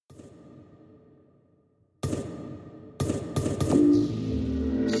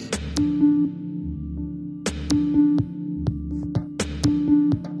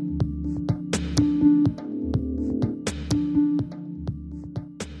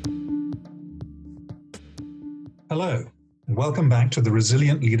Hello, and welcome back to the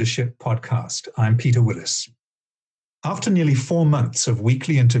Resilient Leadership Podcast. I'm Peter Willis. After nearly 4 months of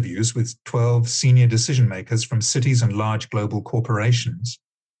weekly interviews with 12 senior decision makers from cities and large global corporations,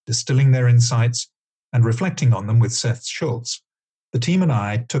 distilling their insights and reflecting on them with Seth Schultz, the team and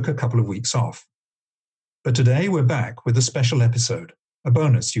I took a couple of weeks off. But today we're back with a special episode, a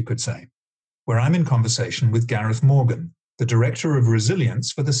bonus you could say, where I'm in conversation with Gareth Morgan, the Director of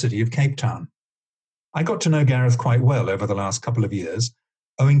Resilience for the City of Cape Town. I got to know Gareth quite well over the last couple of years,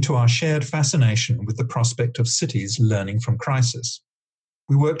 owing to our shared fascination with the prospect of cities learning from crisis.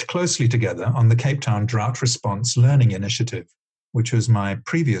 We worked closely together on the Cape Town Drought Response Learning Initiative, which was my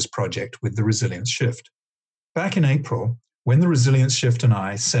previous project with the Resilience Shift. Back in April, when the Resilience Shift and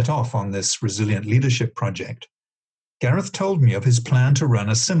I set off on this Resilient Leadership project, Gareth told me of his plan to run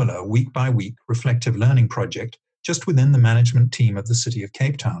a similar week-by-week reflective learning project just within the management team of the City of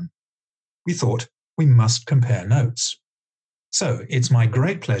Cape Town. We thought we must compare notes. So it's my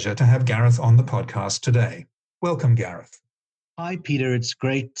great pleasure to have Gareth on the podcast today. Welcome, Gareth. Hi, Peter. It's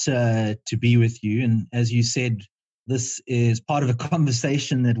great to be with you. And as you said, this is part of a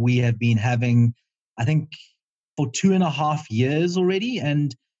conversation that we have been having, I think, for 2.5 years already.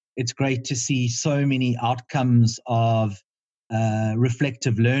 And it's great to see so many outcomes of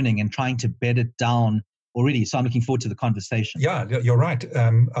reflective learning and trying to bed it down already. So I'm looking forward to the conversation. Yeah, you're right.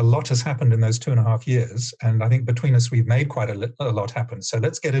 A lot has happened in those 2.5 years. And I think between us, we've made quite a lot happen. So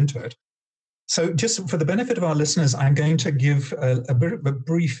let's get into it. So just for the benefit of our listeners, I'm going to give a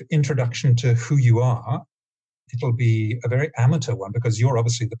brief introduction to who you are. It'll be a very amateur one because you're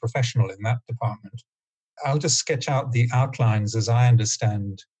obviously the professional in that department. I'll just sketch out the outlines as I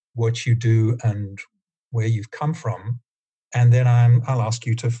understand what you do and where you've come from. And then I'll ask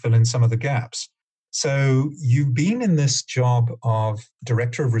you to fill in some of the gaps. So you've been in this job of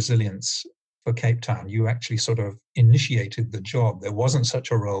Director of Resilience for Cape Town. You actually sort of initiated the job. There wasn't such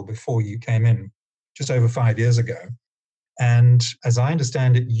a role before you came in just over 5 years ago. And as I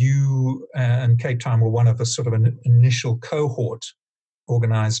understand it, you and Cape Town were one of a sort of an initial cohort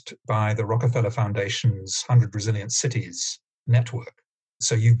organized by the Rockefeller Foundation's 100 Resilient Cities network.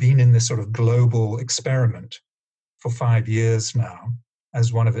 So you've been in this sort of global experiment for 5 years now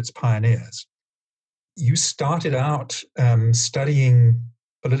as one of its pioneers. You started out studying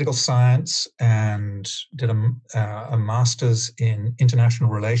political science and did a master's in international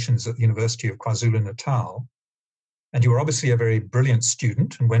relations at the University of KwaZulu-Natal. And you were obviously a very brilliant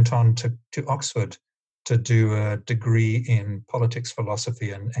student and went on to Oxford to do a degree in politics,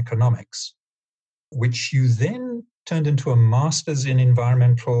 philosophy, and economics, which you then turned into a master's in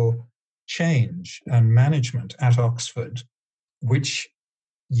environmental change and management at Oxford, which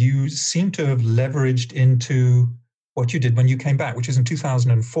you seem to have leveraged into what you did when you came back, which is in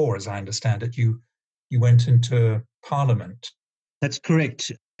 2004, as I understand it. You went into Parliament. That's correct.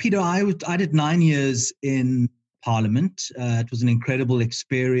 Peter, I did 9 years in Parliament. It was an incredible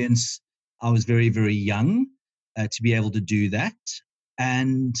experience. I was very, very young to be able to do that.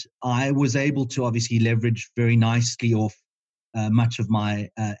 And I was able to obviously leverage very nicely off much of my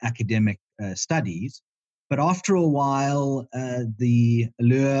academic studies. But after a while, the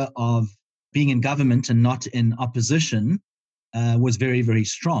allure of being in government and not in opposition was very, very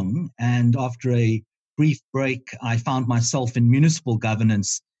strong. And after a brief break, I found myself in municipal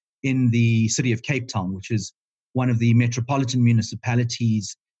governance in the city of Cape Town, which is one of the metropolitan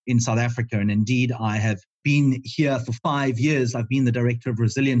municipalities in South Africa. And indeed, I have been here for 5 years. I've been the Director of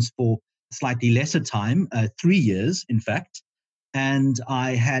Resilience for slightly lesser time, 3 years, in fact. And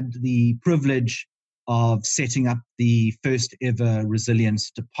I had the privilege of setting up the first ever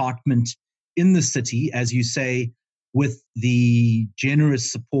resilience department in the city, as you say, with the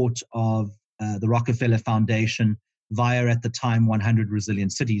generous support of the Rockefeller Foundation via, at the time, 100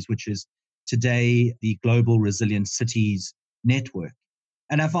 Resilient Cities, which is today the Global Resilient Cities Network.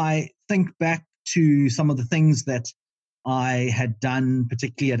 And if I think back to some of the things that I had done,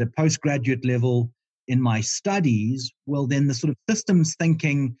 particularly at a postgraduate level in my studies, well, then the sort of systems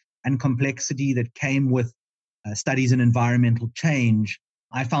thinking and complexity that came with studies in environmental change,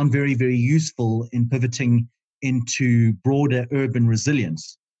 I found very, very useful in pivoting into broader urban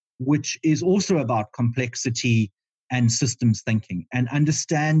resilience, which is also about complexity and systems thinking and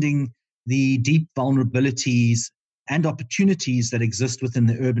understanding the deep vulnerabilities and opportunities that exist within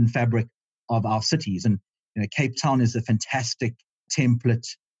the urban fabric of our cities. And Cape Town is a fantastic template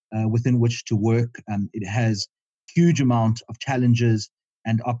within which to work. It has huge amount of challenges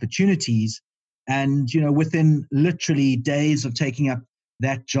and opportunities. And, within literally days of taking up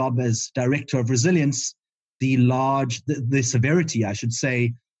that job as Director of Resilience, the severity, I should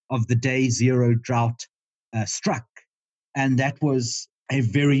say, of the day zero drought struck. And that was a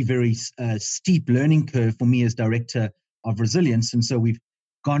very, very steep learning curve for me as director of resilience. And so we've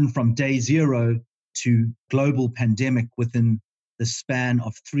gone from day zero to global pandemic within the span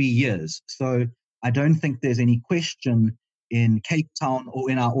of 3 years. So I don't think there's any question in Cape Town or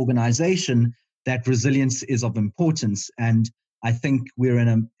in our organization that resilience is of importance. And I think we're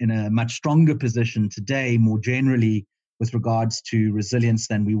in a much stronger position today, more generally, with regards to resilience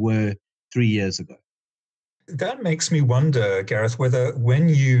than we were 3 years ago. That makes me wonder, Gareth, whether when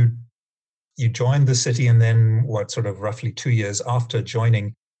you joined the city and then sort of roughly 2 years after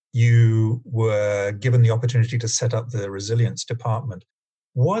joining, you were given the opportunity to set up the resilience department.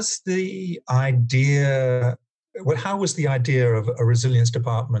 Was the idea, how was the idea of a resilience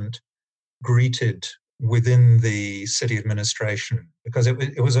department greeted within the city administration? Because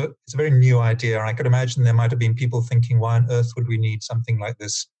it's a very new idea. I could imagine there might have been people thinking, why on earth would we need something like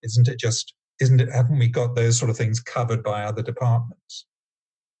this? Haven't we got those sort of things covered by other departments?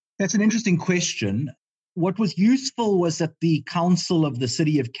 That's an interesting question. What was useful was that the Council of the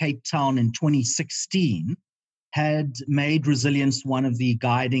City of Cape Town in 2016 had made resilience one of the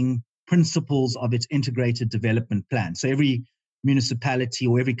guiding principles of its integrated development plan. So every municipality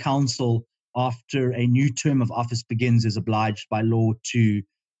or every council, after a new term of office begins, is obliged by law to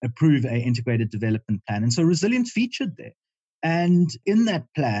approve an integrated development plan. And so resilience featured there. And in that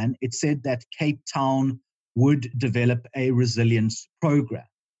plan, it said that Cape Town would develop a resilience program.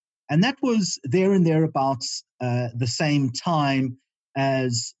 And that was there and thereabouts the same time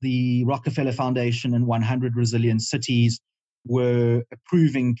as the Rockefeller Foundation and 100 Resilient Cities were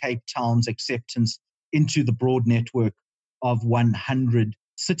approving Cape Town's acceptance into the broad network of 100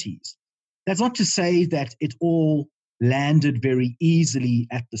 cities. That's not to say that it all landed very easily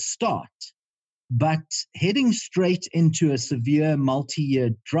at the start, but heading straight into a severe multi-year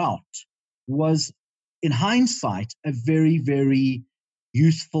drought was, in hindsight, a very, very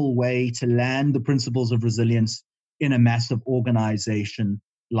useful way to land the principles of resilience in a massive organization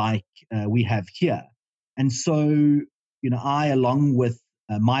like we have here. And so, I, along with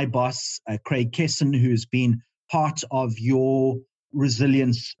my boss, Craig Kesson, who's been part of your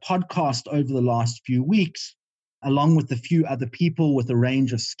resilience podcast over the last few weeks, along with a few other people with a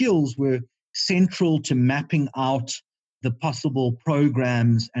range of skills, were central to mapping out the possible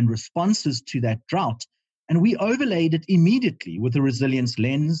programs and responses to that drought. And we overlaid it immediately with a resilience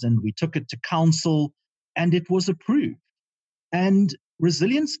lens, and we took it to council, and it was approved. And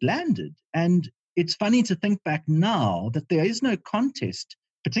resilience landed. And it's funny to think back now that there is no contest,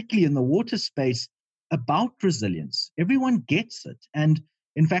 particularly in the water space, about resilience. Everyone gets it. And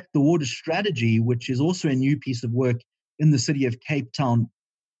in fact, the water strategy, which is also a new piece of work in the city of Cape Town,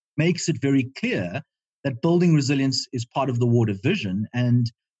 makes it very clear that building resilience is part of the water vision.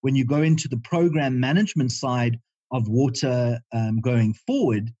 And when you go into the program management side of water going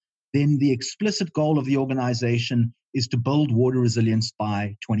forward, then the explicit goal of the organization is to build water resilience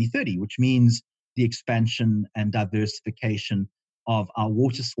by 2030, which means the expansion and diversification of our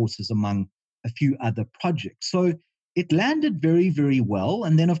water sources among a few other projects. So it landed very, very well.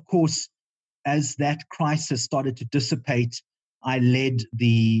 And then, of course, as that crisis started to dissipate, I led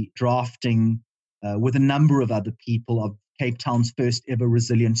the drafting with a number of other people of Cape Town's first ever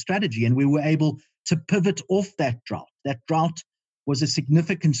resilience strategy. And we were able to pivot off that drought. That drought was a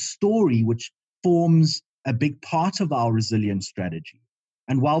significant story which forms a big part of our resilience strategy.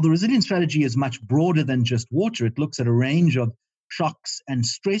 And while the resilience strategy is much broader than just water, it looks at a range of shocks and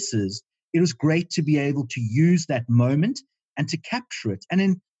stresses. It was great to be able to use that moment and to capture it. And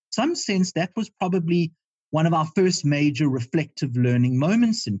in some sense, that was probably one of our first major reflective learning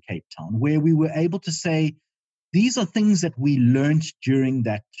moments in Cape Town, where we were able to say, these are things that we learned during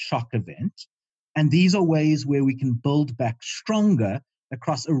that shock event. And these are ways where we can build back stronger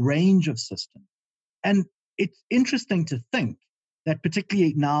across a range of systems. And it's interesting to think that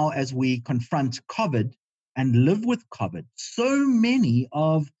particularly now as we confront COVID and live with COVID, so many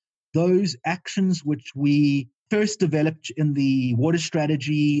of those actions which we first developed in the water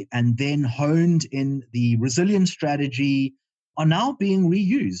strategy and then honed in the resilience strategy are now being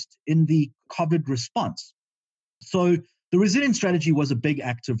reused in the COVID response. So the resilience strategy was a big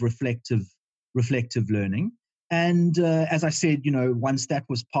act of reflective learning. And as I said, once that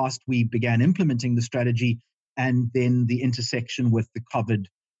was passed, we began implementing the strategy, and then the intersection with the COVID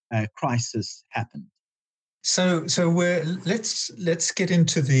crisis happened. So let's get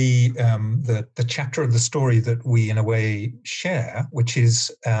into the chapter of the story that we in a way share, which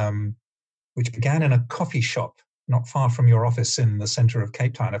began in a coffee shop not far from your office in the center of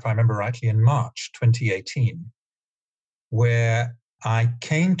Cape Town, if I remember rightly, in March 2018, where I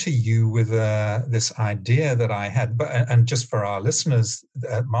came to you with this idea that I had, and just for our listeners,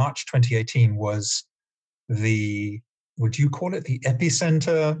 March 2018 was would you call it the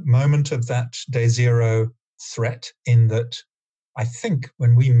epicenter moment of that day zero threat, in that I think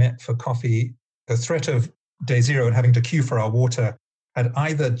when we met for coffee, the threat of day zero and having to queue for our water had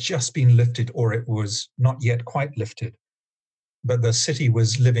either just been lifted or it was not yet quite lifted. But the city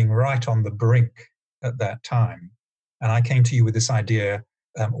was living right on the brink at that time. And I came to you with this idea,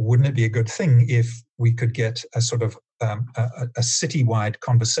 wouldn't it be a good thing if we could get a sort of a citywide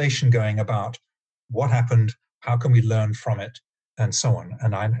conversation going about what happened, how can we learn from it, and so on.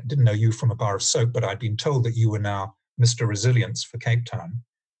 And I didn't know you from a bar of soap, but I'd been told that you were now Mr. Resilience for Cape Town.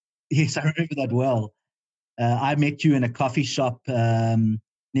 Yes, I remember that well. I met you in a coffee shop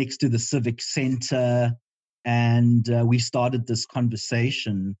next to the Civic Center, and we started this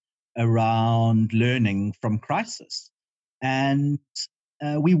conversation around learning from crisis. And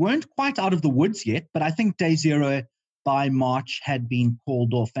we weren't quite out of the woods yet, but I think day zero by March had been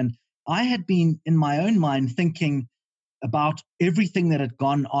called off. And I had been, in my own mind, thinking about everything that had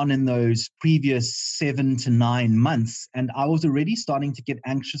gone on in those previous 7 to 9 months. And I was already starting to get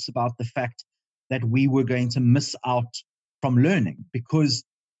anxious about the fact that we were going to miss out from learning, because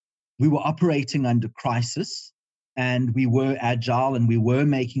we were operating under crisis and we were agile and we were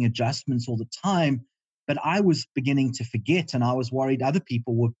making adjustments all the time. But I was beginning to forget, and I was worried other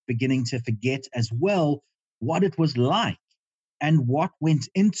people were beginning to forget as well, what it was like and what went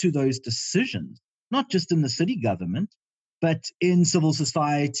into those decisions, not just in the city government, but in civil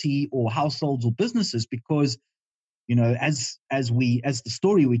society or households or businesses. Because, you know, as the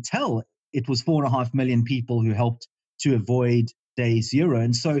story we tell, it was 4.5 million people who helped to avoid day zero.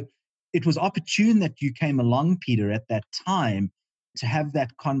 And so it was opportune that you came along, Peter, at that time to have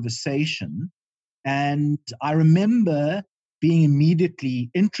that conversation. And I remember being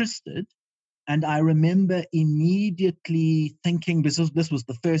immediately interested. And I remember immediately thinking, this was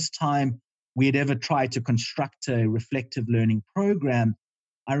the first time we had ever tried to construct a reflective learning program.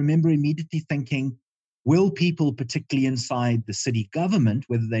 I remember immediately thinking, will people, particularly inside the city government,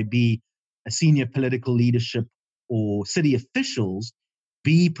 whether they be a senior political leadership or city officials,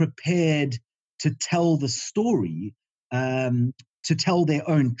 be prepared to tell the story, to tell their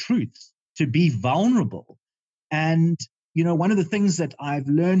own truths, to be vulnerable? And, you know, one of the things that I've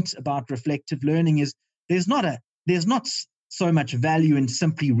learned about reflective learning is there's not so much value in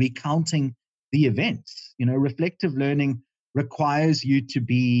simply recounting the events. You know, reflective learning requires you to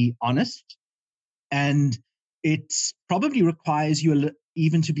be honest, and it probably requires you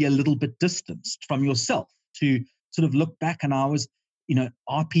even to be a little bit distanced from yourself, to sort of look back. And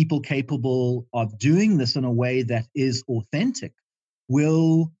are people capable of doing this in a way that is authentic?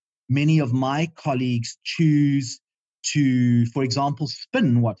 Will many of my colleagues choose to, for example,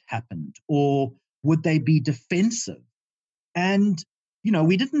 spin what happened, or would they be defensive? And, you know,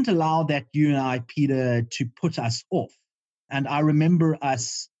 we didn't allow that, you and I, Peter, to put us off. And I remember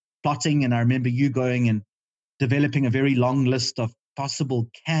us plotting, and I remember you going and developing a very long list of possible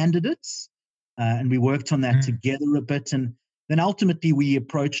candidates. And we worked on that together a bit. And then ultimately you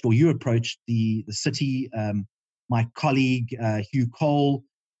approached the city, my colleague, Hugh Cole,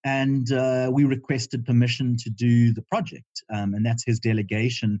 and we requested permission to do the project. And that's his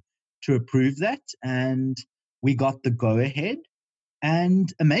delegation to approve that. And we got the go-ahead.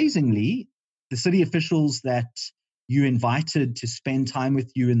 And amazingly, the city officials that you invited to spend time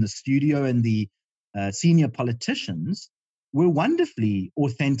with you in the studio, and the senior politicians, were wonderfully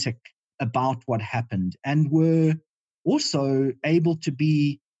authentic about what happened, and were also able to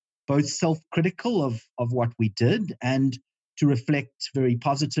be both self-critical of what we did, and to reflect very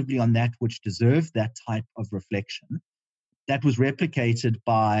positively on that which deserved that type of reflection. That was replicated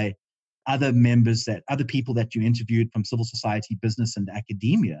by other people that you interviewed from civil society, business, and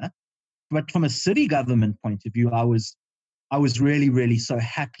academia. But from a city government point of view, I was really, really so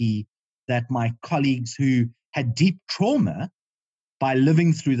happy that my colleagues who had deep trauma by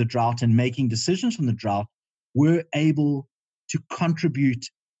living through the drought and making decisions from the drought were able to contribute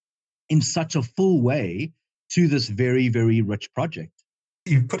in such a full way to this very, very rich project.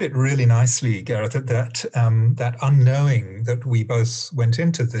 You put it really nicely, Gareth, that unknowing that we both went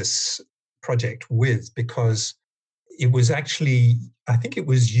into this project with, because it was actually, I think it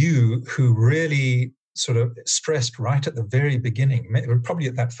was you who really sort of stressed right at the very beginning, probably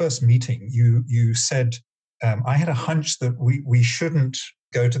at that first meeting, you said, I had a hunch that we shouldn't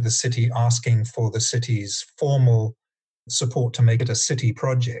go to the city asking for the city's formal support to make it a city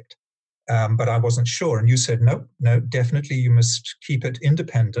project. but I wasn't sure. And you said, no, definitely you must keep it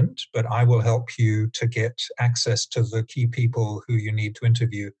independent, but I will help you to get access to the key people who you need to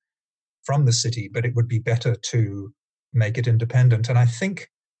interview from the city, but it would be better to make it independent. And I think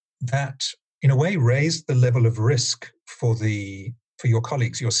that, in a way, raised the level of risk for your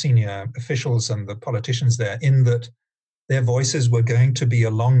colleagues, your senior officials and the politicians there, in that their voices were going to be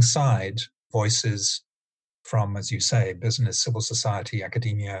alongside voices from, as you say, business, civil society,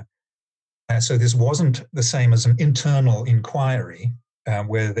 academia. So this wasn't the same as an internal inquiry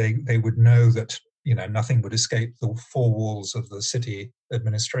where they would know that nothing would escape the four walls of the city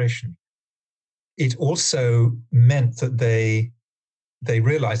administration. It also meant that they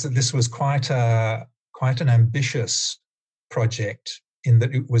realized that this was quite an ambitious project, in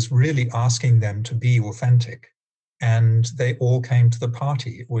that it was really asking them to be authentic. And they all came to the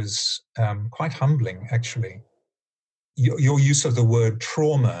party. It was quite humbling, actually. Your use of the word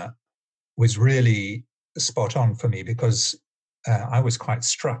trauma was really spot on for me, because I was quite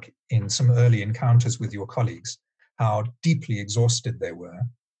struck in some early encounters with your colleagues how deeply exhausted they were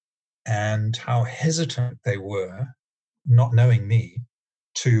and how hesitant they were, not knowing me,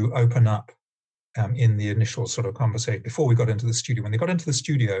 to open up in the initial sort of conversation before we got into the studio. When they got into the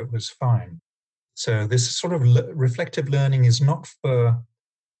studio, it was fine. So this sort of reflective learning is not for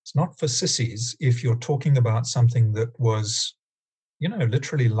sissies. If you're talking about something that was,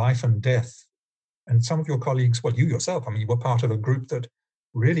 literally life and death, and some of your colleagues, well, you yourself, you were part of a group that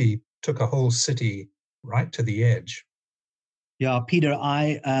really took a whole city right to the edge. Yeah, Peter,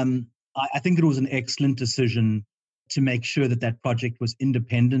 I think it was an excellent decision to make sure that project was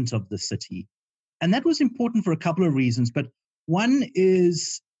independent of the city. And that was important for a couple of reasons. But one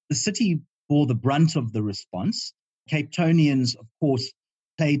is the city bore the brunt of the response. Cape Townians, of course,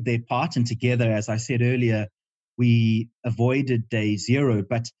 played their part. And together, as I said earlier, we avoided day zero.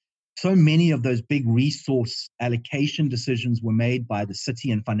 But so many of those big resource allocation decisions were made by the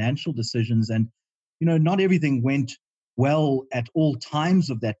city, and financial decisions. And, not everything went well at all times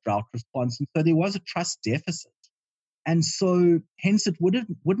of that drought response. And so there was a trust deficit. And so hence it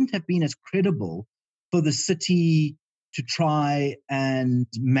wouldn't have been as credible for the city to try and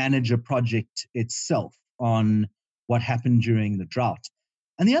manage a project itself on what happened during the drought.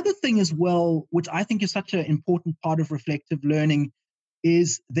 And the other thing as well, which I think is such an important part of reflective learning,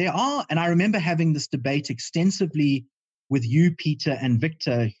 is and I remember having this debate extensively with you, Peter, and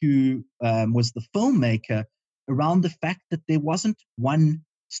Victor, who was the filmmaker, around the fact that there wasn't one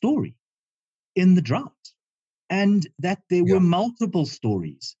story in the drought, and that there were multiple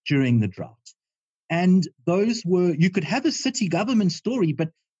stories during the drought. And those were, you could have a city government story, but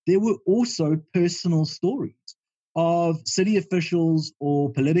there were also personal stories of city officials or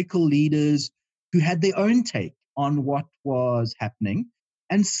political leaders who had their own take on what was happening.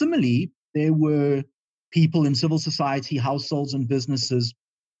 And similarly, there were people in civil society, households and businesses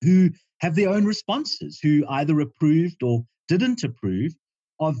who have their own responses, who either approved or didn't approve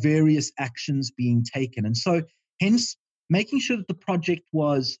of various actions being taken. And so hence, making sure that the project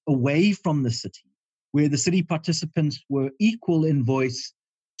was away from the city, where the city participants were equal in voice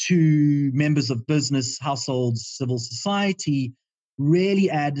to members of business, households, civil society, really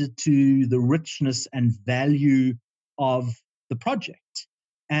added to the richness and value of the project.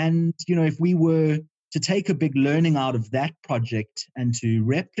 And, if we were to take a big learning out of that project and to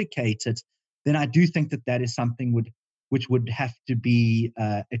replicate it, then I do think that is something which would have to be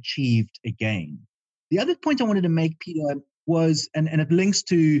achieved again. The other point I wanted to make, Peter, was, and it links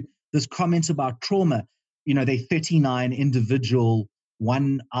to this comment about trauma, there are 39 individual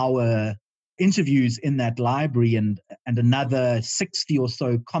 1-hour interviews in that library and another 60 or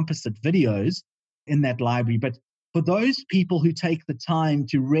so composite videos in that library. But for those people who take the time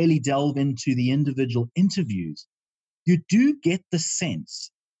to really delve into the individual interviews, you do get the sense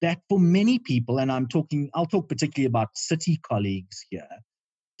that for many people, and I'll talk particularly about city colleagues here,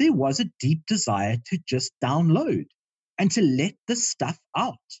 there was a deep desire to just download and to let the stuff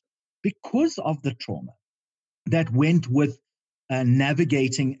out because of the trauma that went with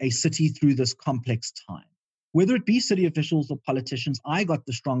navigating a city through this complex time. Whether it be city officials or politicians, I got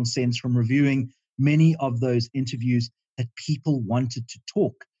the strong sense from reviewing many of those interviews that people wanted to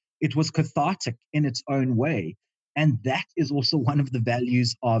talk. It was cathartic in its own way. And that is also one of the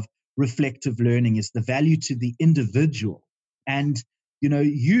values of reflective learning, is the value to the individual. And,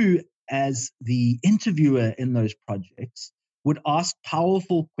 you as the interviewer in those projects would ask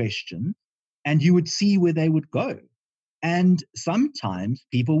powerful questions and you would see where they would go. And sometimes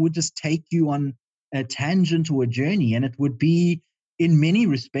people would just take you on a tangent or a journey, and it would be, in many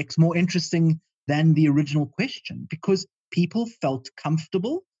respects, more interesting than the original question, because people felt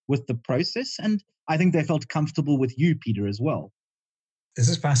comfortable with the process. And I think they felt comfortable with you, Peter, as well. This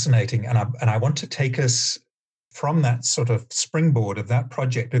is fascinating. And I want to take us from that sort of springboard of that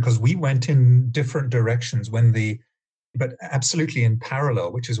project, because we went in different directions but absolutely in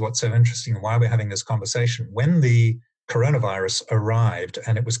parallel, which is what's so interesting and why we're having this conversation. When the coronavirus arrived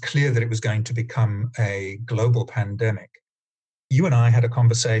and it was clear that it was going to become a global pandemic, you and I had a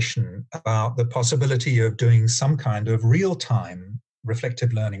conversation about the possibility of doing some kind of real-time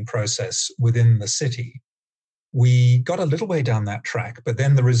reflective learning process within the city. We got a little way down that track, but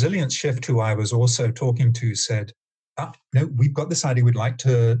then the resilience shift, who I was also talking to, said, no, we've got this idea. We'd like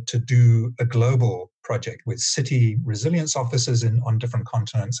to do a global project with city resilience officers on different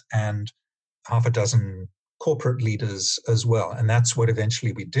continents and half a dozen corporate leaders as well. And that's what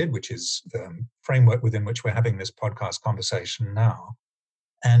eventually we did, which is the framework within which we're having this podcast conversation now.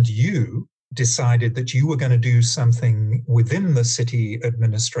 And you decided that you were going to do something within the city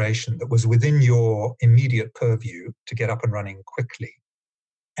administration that was within your immediate purview to get up and running quickly.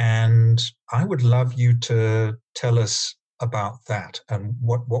 And I would love you to tell us about that and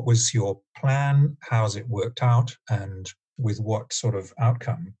what was your plan, how's it worked out, and with what sort of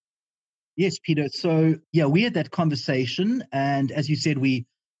outcome? Yes, Peter. So, we had that conversation. And as you said, we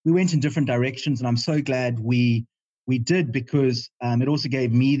went in different directions. And I'm so glad we did, because it also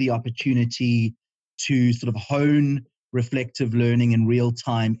gave me the opportunity to sort of hone reflective learning in real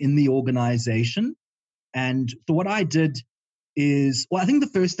time in the organization. And so what I did is, I think the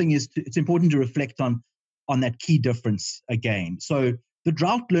first thing is it's important to reflect on that key difference again. So the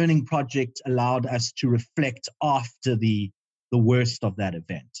drought learning project allowed us to reflect after the worst of that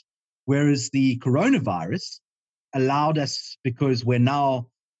event, whereas the coronavirus allowed us, because we're now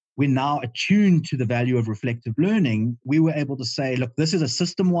attuned to the value of reflective learning, we were able to say, look, this is a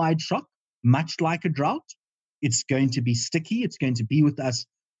system-wide shock, much like a drought. It's going to be sticky. It's going to be with us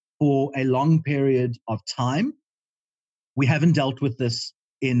for a long period of time. We haven't dealt with this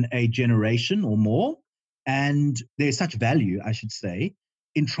in a generation or more. And there's such value, I should say,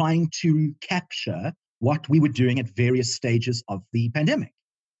 in trying to capture what we were doing at various stages of the pandemic.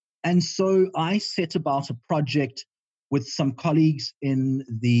 And so I set about a project with some colleagues in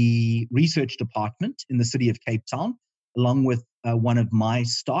the research department in the city of Cape Town, along with one of my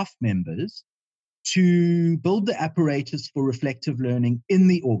staff members, to build the apparatus for reflective learning in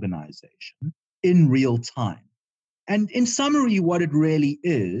the organization in real time. And in summary, what it really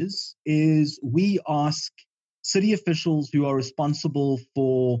is we ask city officials who are responsible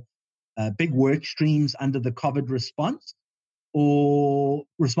for big work streams under the COVID response, or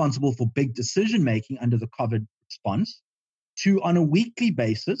responsible for big decision-making under the COVID response, to, on a weekly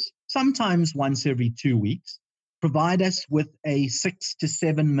basis, sometimes once every 2 weeks, provide us with a 6 to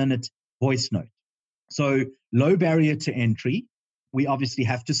 7 minute voice note. So low barrier to entry. We obviously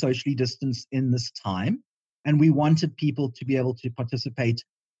have to socially distance in this time, and we wanted people to be able to participate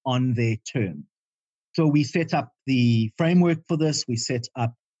on their terms. So we set up the framework for this. We set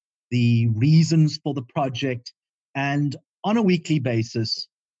up the reasons for the project, and on a weekly basis,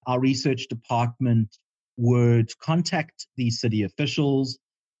 our research department would contact the city officials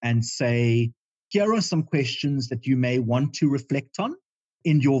and say, here are some questions that you may want to reflect on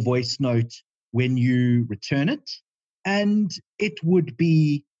in your voice note when you return it. And it would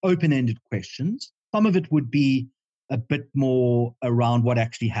be open-ended questions. Some of it would be a bit more around what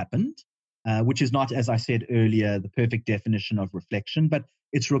actually happened, which is not, as I said earlier, the perfect definition of reflection, but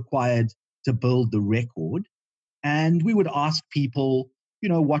it's required to build the record. And we would ask people,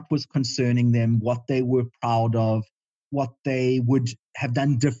 what was concerning them, what they were proud of, what they would have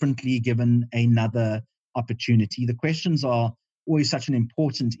done differently given another opportunity. The questions are always such an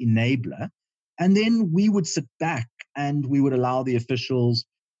important enabler. And then we would sit back and we would allow the officials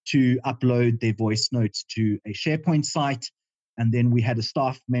to upload their voice notes to a SharePoint site. And then we had a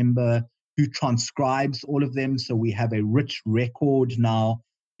staff member who transcribes all of them. So we have a rich record now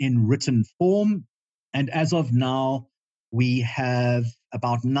in written form. And as of now, we have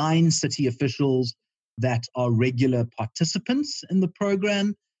about 9 city officials that are regular participants in the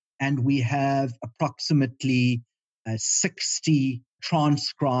program. And we have approximately 60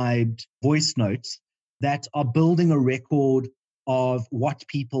 transcribed voice notes that are building a record of what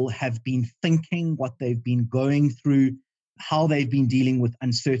people have been thinking, what they've been going through, how they've been dealing with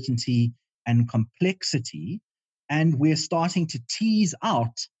uncertainty and complexity. And we're starting to tease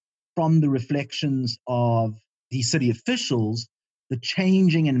out from the reflections of the city officials the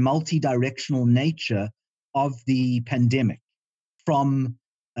changing and multi-directional nature of the pandemic, from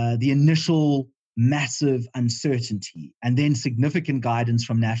the initial massive uncertainty and then significant guidance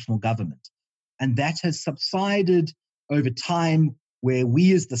from national government. And that has subsided over time where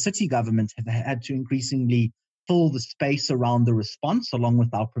we as the city government have had to increasingly fill the space around the response along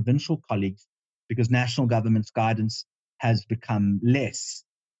with our provincial colleagues because national government's guidance has become less.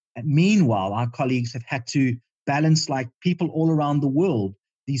 And meanwhile, our colleagues have had to balance, like people all around the world,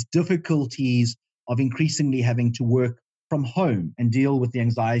 these difficulties of increasingly having to work from home and deal with the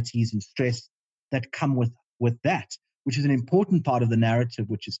anxieties and stress that come with that, which is an important part of the narrative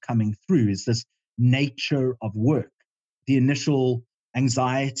which is coming through, is this nature of work. The initial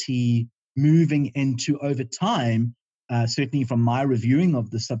anxiety moving into, over time, certainly from my reviewing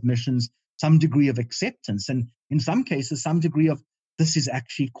of the submissions, some degree of acceptance, and in some cases, some degree of this is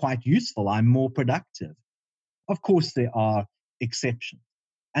actually quite useful. I'm more productive. Of course, there are exceptions.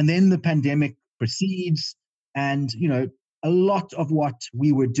 And then the pandemic proceeds, and a lot of what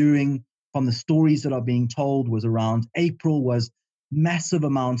we were doing from the stories that are being told was around April was massive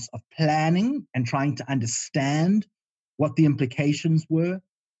amounts of planning and trying to understand what the implications were,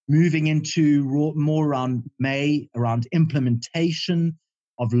 moving into more around May, around implementation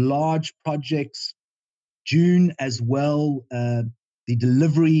of large projects, June as well, the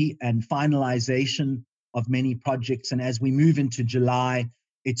delivery and finalization of many projects. And as we move into July,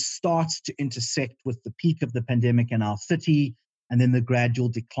 it starts to intersect with the peak of the pandemic in our city, and then the gradual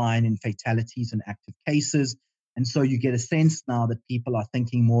decline in fatalities and active cases. And so you get a sense now that people are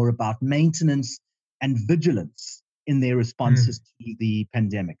thinking more about maintenance and vigilance in their responses to the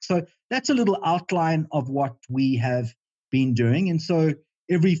pandemic. So that's a little outline of what we have been doing. And so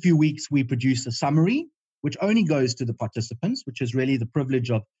every few weeks we produce a summary, which only goes to the participants, which is really the privilege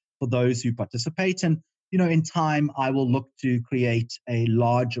for those who participate. And in time, I will look to create a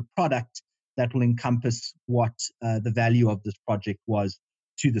larger product that will encompass what the value of this project was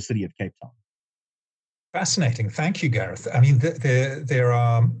to the city of Cape Town. Fascinating. Thank you, Gareth. I mean, there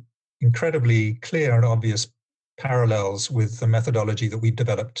are incredibly clear and obvious parallels with the methodology that we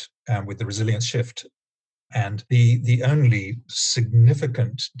developed with the resilience shift. And the only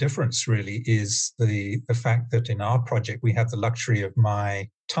significant difference really is the fact that in our project, we have the luxury of my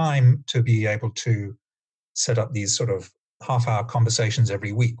time to be able to set up these sort of half-hour conversations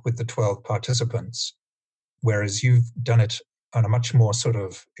every week with the 12 participants, whereas you've done it on a much more sort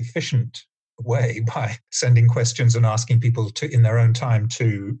of efficient way by sending questions and asking people to, in their own time,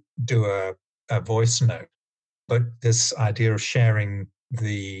 to do a voice note. But this idea of sharing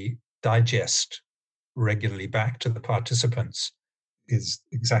the digest regularly back to the participants is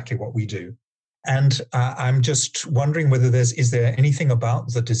exactly what we do. And I'm just wondering whether is there anything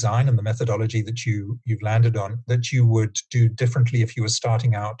about the design and the methodology that you've landed on that you would do differently if you were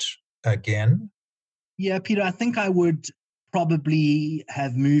starting out again? Yeah, Peter, I think I would probably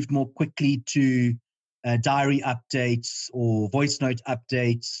have moved more quickly to diary updates or voice note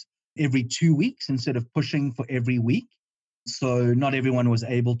updates every 2 weeks instead of pushing for every week. So not everyone was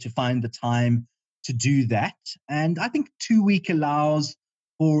able to find the time to do that. And I think 2 week allows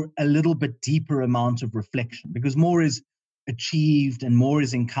for a little bit deeper amount of reflection, because more is achieved and more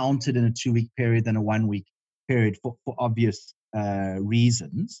is encountered in a 2 week period than a 1 week period for obvious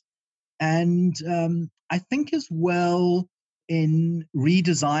reasons. And I think as well in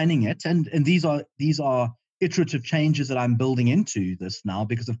redesigning it, and these are iterative changes that I'm building into this now,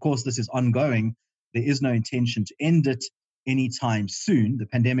 because of course this is ongoing. There is no intention to end it anytime soon. The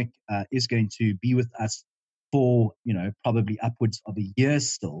pandemic is going to be with us for, probably upwards of a year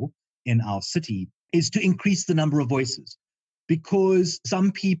still in our city, is to increase the number of voices. Because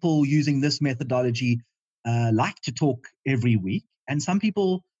some people using this methodology like to talk every week, and some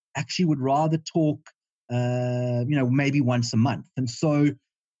people actually would rather talk, maybe once a month. And so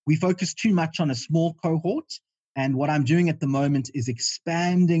we focus too much on a small cohort. And what I'm doing at the moment is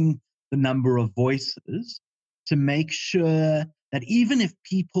expanding the number of voices to make sure that even if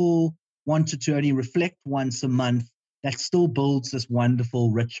people wanted to only reflect once a month, that still builds this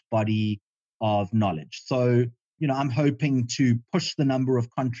wonderful, rich body of knowledge. So, I'm hoping to push the number of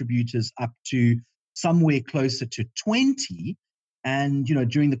contributors up to somewhere closer to 20. And,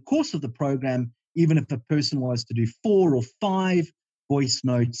 during the course of the program, even if a person was to do 4 or 5 voice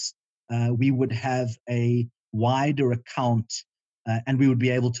notes, we would have a wider account and we would be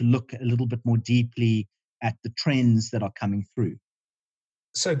able to look a little bit more deeply at the trends that are coming through.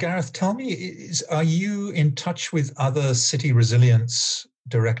 So, Gareth, tell me, are you in touch with other city resilience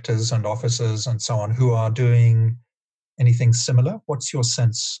directors and officers and so on who are doing anything similar? What's your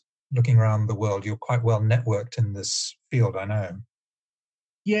sense looking around the world? You're quite well networked in this field, I know.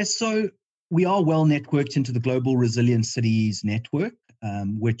 Yes, so we are well networked into the Global Resilient Cities Network,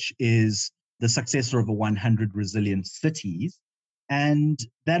 which is the successor of a 100 Resilient Cities. And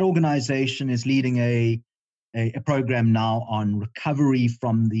that organization is leading a a program now on recovery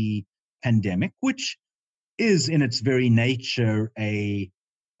from the pandemic, which is in its very nature a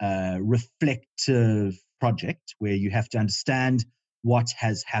reflective project where you have to understand what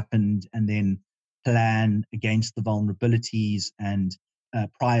has happened and then plan against the vulnerabilities and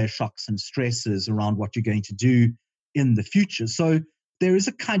prior shocks and stresses around what you're going to do in the future. So there is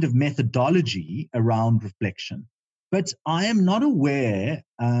a kind of methodology around reflection, but I am not aware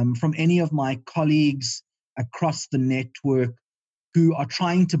from any of my colleagues across the network who are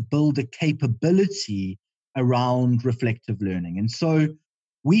trying to build a capability around reflective learning. And so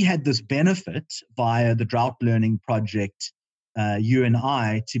we had this benefit via the Drought Learning Project, you and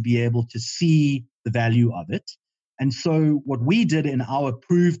I, to be able to see the value of it. And so what we did in our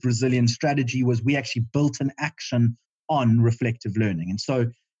approved resilience strategy was we actually built an action on reflective learning. And so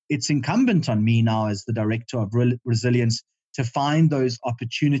it's incumbent on me now as the director of resilience to find those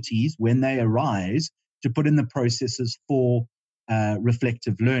opportunities when they arise to put in the processes for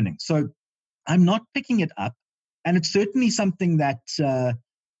reflective learning. So I'm not picking it up. And it's certainly something that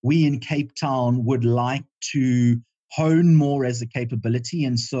we in Cape Town would like to hone more as a capability.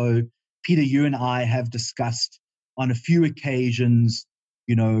 And so, Peter, you and I have discussed on a few occasions,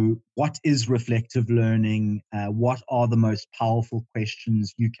 what is reflective learning? What are the most powerful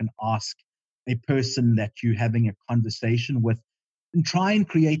questions you can ask a person that you're having a conversation with, and try and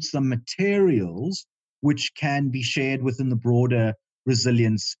create some materials which can be shared within the broader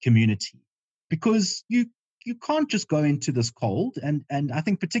resilience community. Because you can't just go into this cold. And I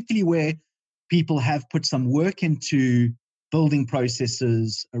think particularly where people have put some work into building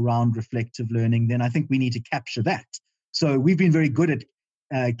processes around reflective learning, then I think we need to capture that. So we've been very good at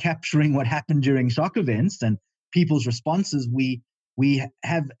capturing what happened during shock events and people's responses. We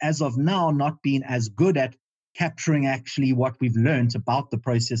have, as of now, not been as good at capturing actually what we've learned about the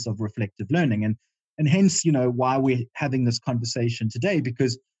process of reflective learning. And hence, why we're having this conversation today,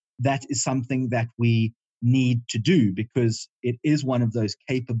 because that is something that we need to do, because it is one of those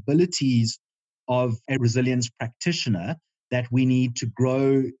capabilities of a resilience practitioner that we need to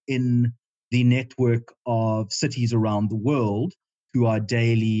grow in the network of cities around the world who are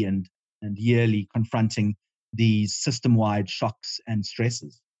daily and yearly confronting these system-wide shocks and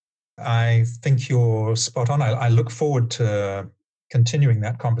stresses. I think you're spot on. I look forward to continuing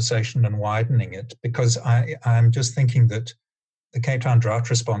that conversation and widening it, because I'm just thinking that the Cape Town Drought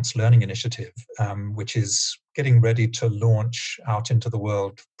Response Learning Initiative, which is getting ready to launch out into the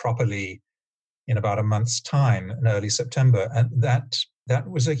world properly in about a month's time, in early September, and that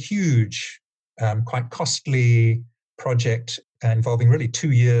was a huge, quite costly project involving really 2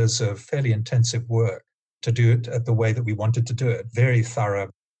 years of fairly intensive work to do it the way that we wanted to do it, very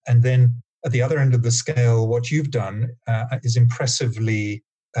thorough. And then at the other end of the scale, what you've done is impressively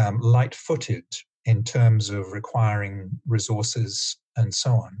light-footed in terms of requiring resources and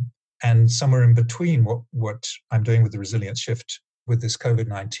so on. And somewhere in between what I'm doing with the Resilience Shift with this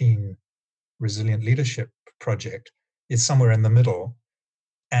COVID-19 Resilient Leadership Project is somewhere in the middle.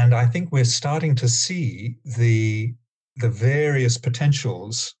 And I think we're starting to see the various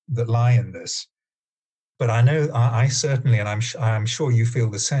potentials that lie in this. But I know I certainly, and I'm sure you feel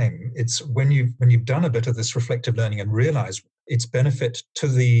the same. It's when you've done a bit of this reflective learning and realize its benefit to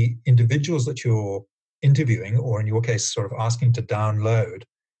the individuals that you're interviewing, or in your case, sort of asking to download,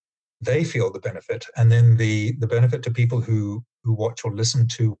 they feel the benefit. And then the benefit to people who watch or listen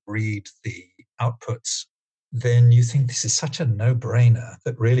to, read the outputs, then you think this is such a no-brainer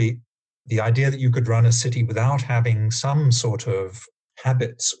that really the idea that you could run a city without having some sort of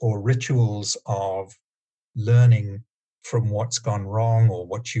habits or rituals of learning from what's gone wrong or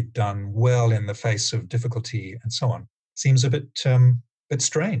what you've done well in the face of difficulty and so on seems a bit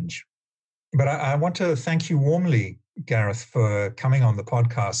strange. But I want to thank you warmly, Gareth, for coming on the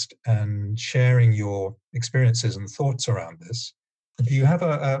podcast and sharing your experiences and thoughts around this. Do you have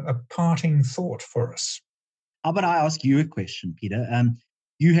a parting thought for us? How about I ask you a question, Peter?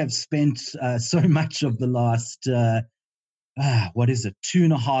 You have spent so much of the last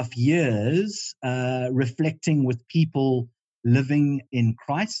 2.5 years reflecting with people living in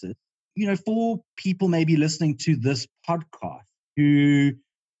crisis. For people maybe listening to this podcast who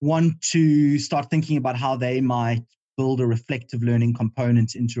want to start thinking about how they might build a reflective learning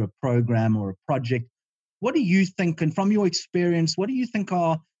component into a program or a project, what do you think, and from your experience, what do you think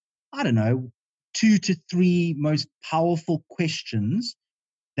are, 2 to 3 most powerful questions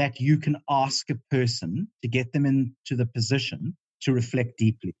that you can ask a person to get them into the position to reflect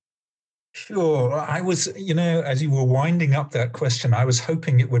deeply? Sure. I was, as you were winding up that question, I was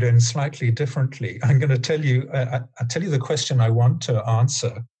hoping it would end slightly differently. I'm going to tell you, I'll tell you the question I want to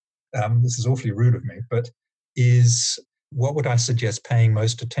answer. This is awfully rude of me, but is what would I suggest paying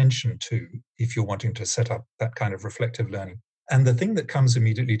most attention to if you're wanting to set up that kind of reflective learning? And the thing that comes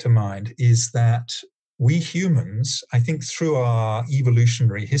immediately to mind is that we humans, I think through our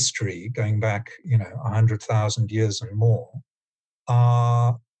evolutionary history, going back, 100,000 years and more,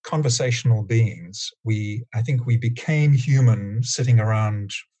 are conversational beings. I think we became human sitting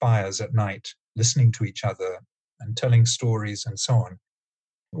around fires at night, listening to each other and telling stories and so on.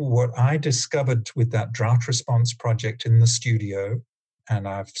 What I discovered with that drought response project in the studio, and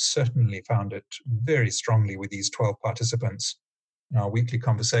I've certainly found it very strongly with these 12 participants in our weekly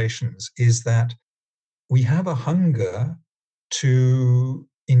conversations, is that we have a hunger to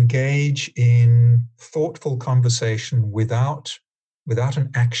engage in thoughtful conversation without an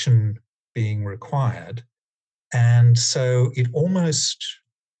action being required. And so it almost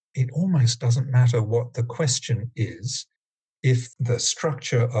doesn't matter what the question is, if the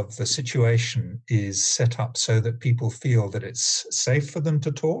structure of the situation is set up so that people feel that it's safe for them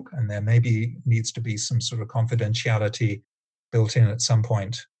to talk, and there maybe needs to be some sort of confidentiality built in at some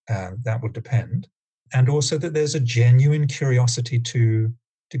point, that would depend. And also that there's a genuine curiosity to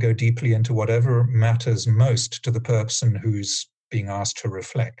go deeply into whatever matters most to the person who's being asked to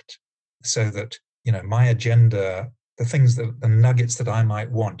reflect, so that, my agenda, the nuggets that I might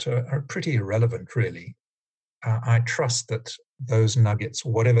want are pretty irrelevant, really. I trust that those nuggets,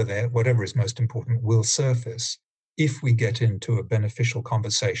 whatever is most important, will surface if we get into a beneficial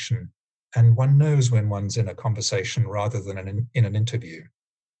conversation. And one knows when one's in a conversation rather than in an interview.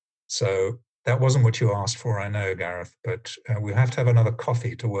 So that wasn't what you asked for, I know, Gareth, but we have to have another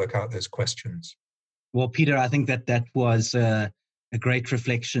coffee to work out those questions. Well, Peter, I think that was a great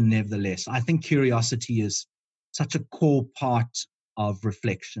reflection nevertheless. I think curiosity is such a core part of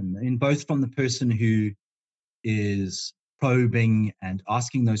reflection, in both from the person who is probing and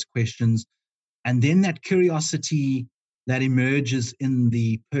asking those questions, and then that curiosity that emerges in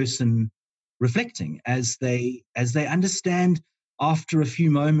the person reflecting as they understand after a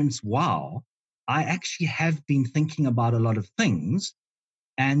few moments, wow, I actually have been thinking about a lot of things.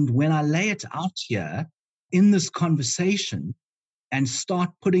 And when I lay it out here in this conversation and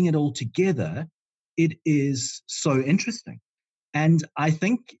start putting it all together, it is so interesting. And I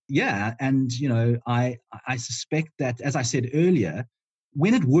think, I suspect that, as I said earlier,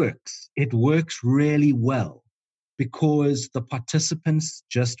 when it works really well because the participants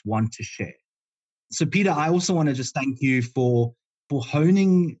just want to share. So, Peter, I also want to just thank you for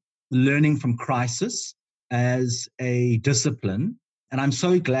honing learning from crisis as a discipline. And I'm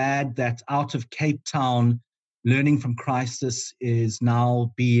so glad that out of Cape Town, learning from crisis is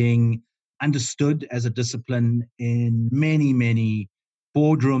now being understood as a discipline in many, many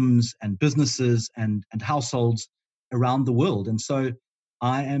boardrooms and businesses and households around the world. And so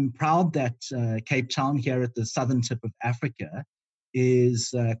I am proud that Cape Town here at the southern tip of Africa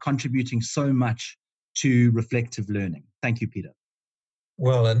is contributing so much to reflective learning. Thank you, Peter.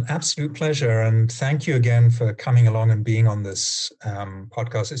 Well, an absolute pleasure. And thank you again for coming along and being on this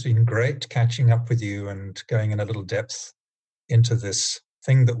podcast. It's been great catching up with you and going in a little depth into this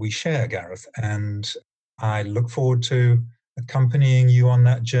thing that we share, Gareth. And I look forward to accompanying you on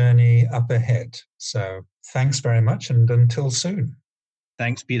that journey up ahead. So thanks very much, and until soon.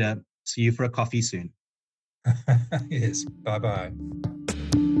 Thanks, Peter. See you for a coffee soon. Yes, bye-bye.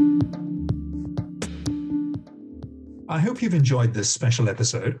 I hope you've enjoyed this special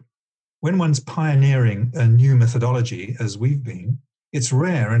episode. When one's pioneering a new methodology, as we've been, it's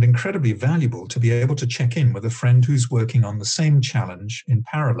rare and incredibly valuable to be able to check in with a friend who's working on the same challenge in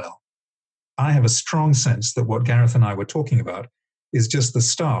parallel. I have a strong sense that what Gareth and I were talking about is just the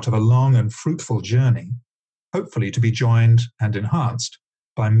start of a long and fruitful journey, hopefully to be joined and enhanced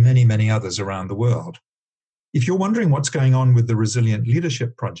by many, many others around the world. If you're wondering what's going on with the Resilient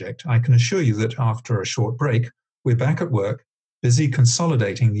Leadership Project, I can assure you that after a short break, we're back at work, busy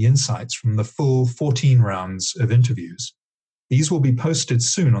consolidating the insights from the full 14 rounds of interviews. These will be posted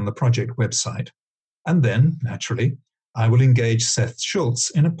soon on the project website. And then, naturally, I will engage Seth Schultz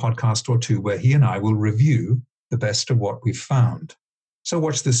in a podcast or two where he and I will review the best of what we've found. So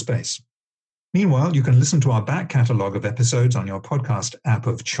watch this space. Meanwhile, you can listen to our back catalogue of episodes on your podcast app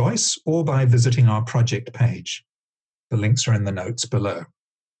of choice or by visiting our project page. The links are in the notes below.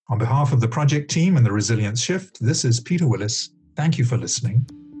 On behalf of the project team and the Resilience Shift, this is Peter Willis. Thank you for listening.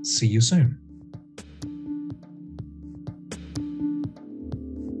 See you soon.